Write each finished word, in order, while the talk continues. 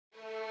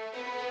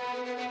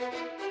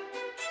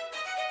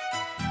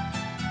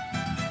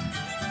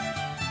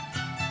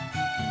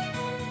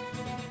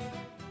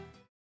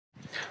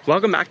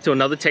Welcome back to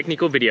another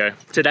technical video.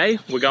 Today,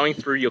 we're going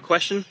through your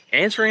question,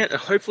 answering it, and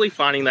hopefully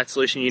finding that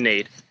solution you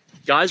need.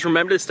 Guys,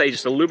 remember to stay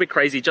just a little bit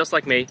crazy, just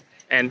like me,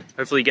 and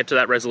hopefully get to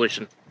that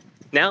resolution.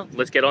 Now,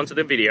 let's get on to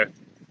the video.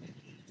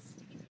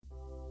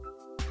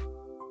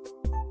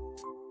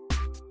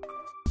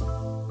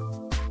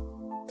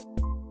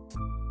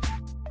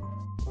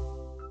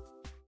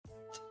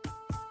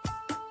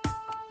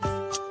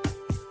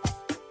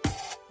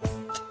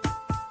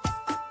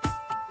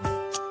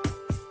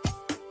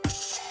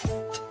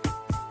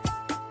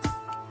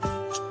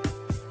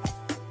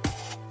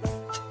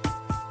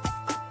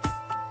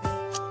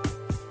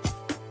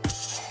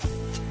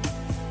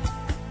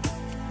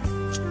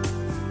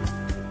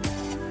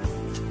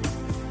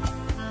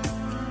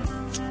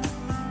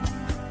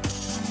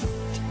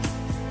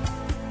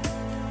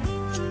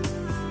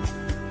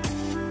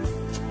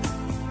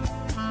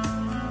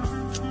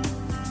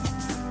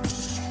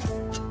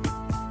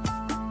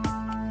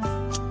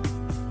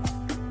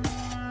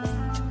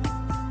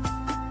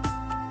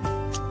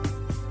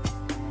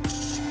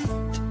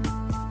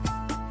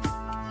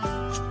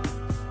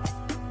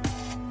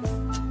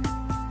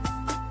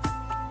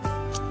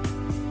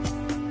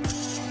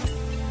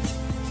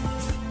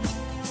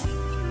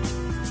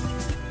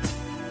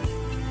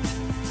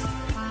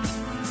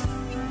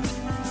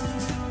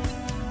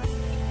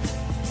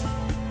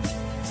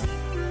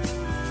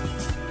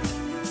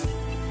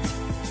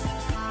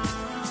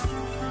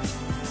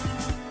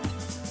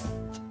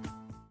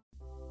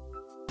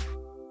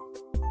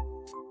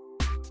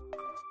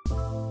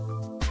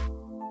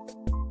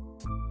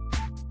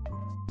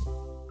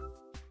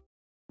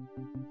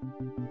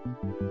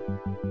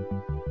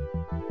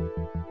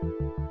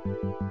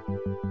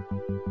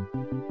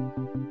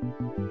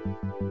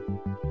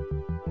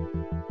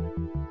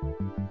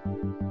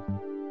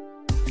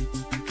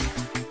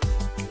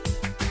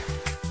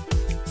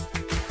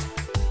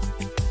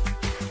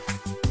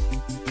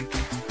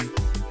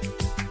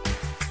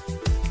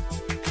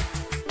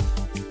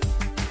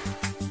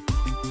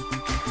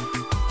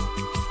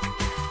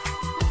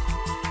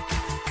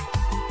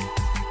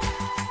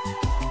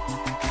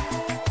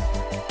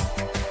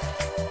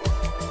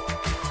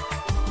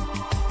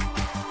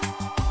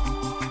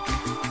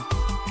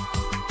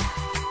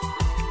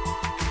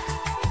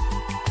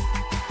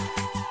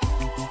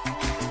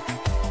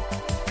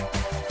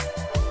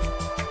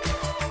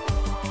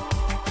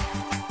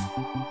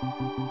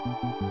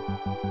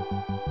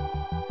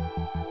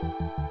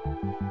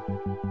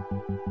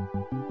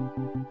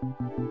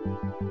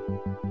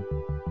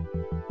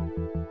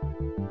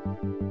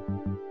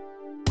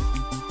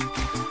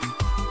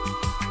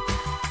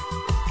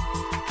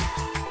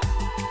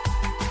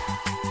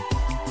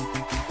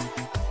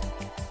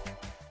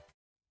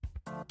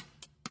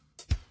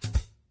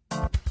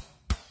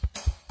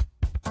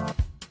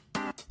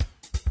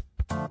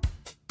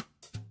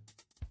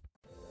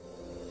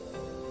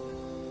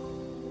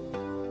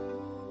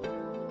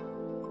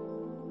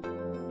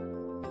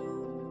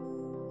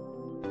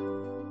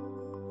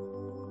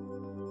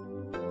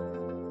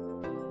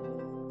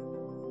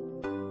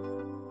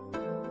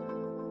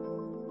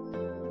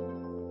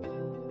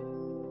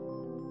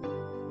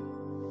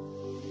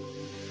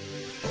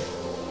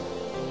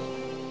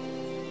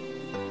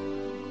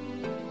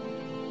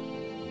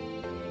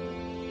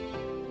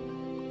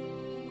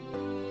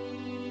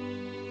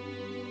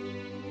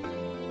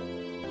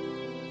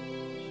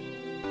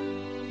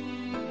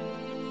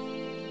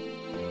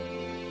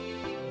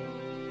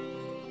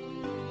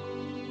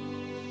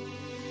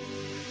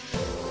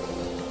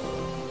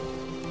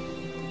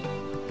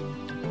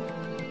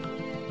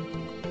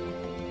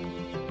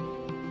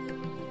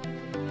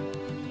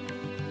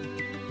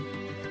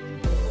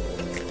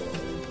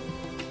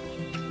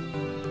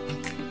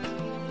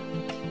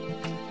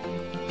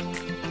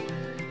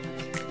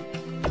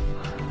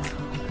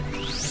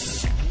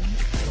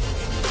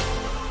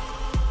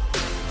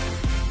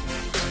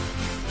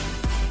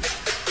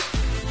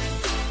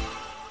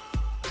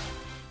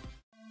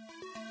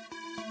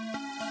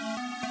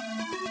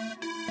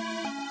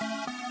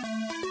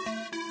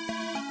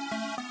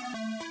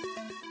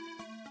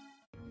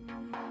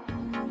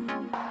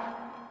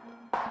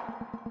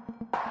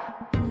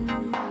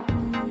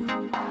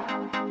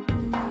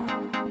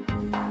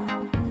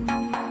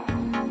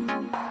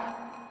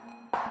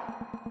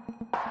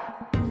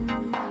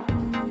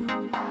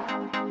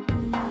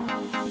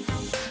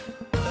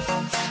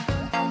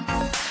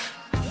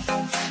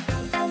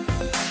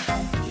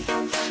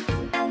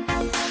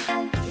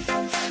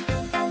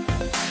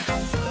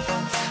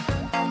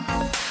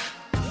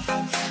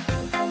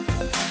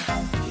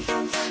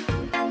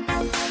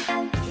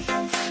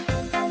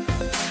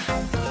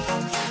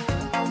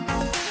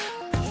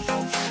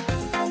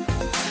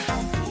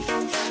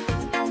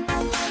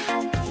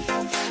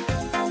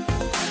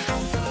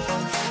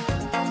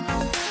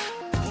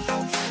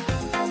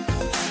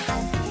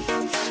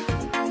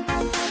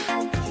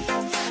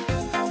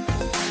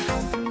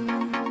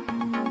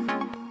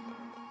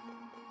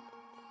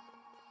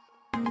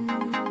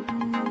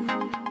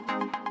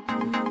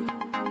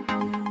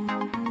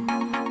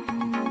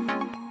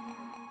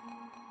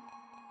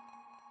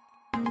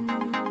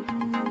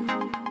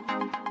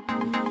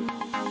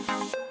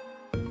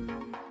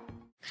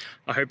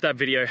 I hope that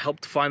video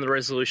helped find the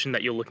resolution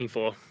that you're looking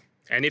for.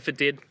 And if it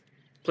did,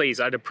 please,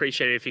 I'd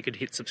appreciate it if you could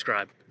hit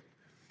subscribe.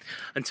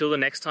 Until the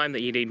next time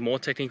that you need more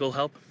technical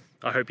help,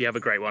 I hope you have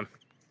a great one.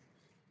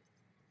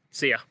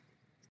 See ya.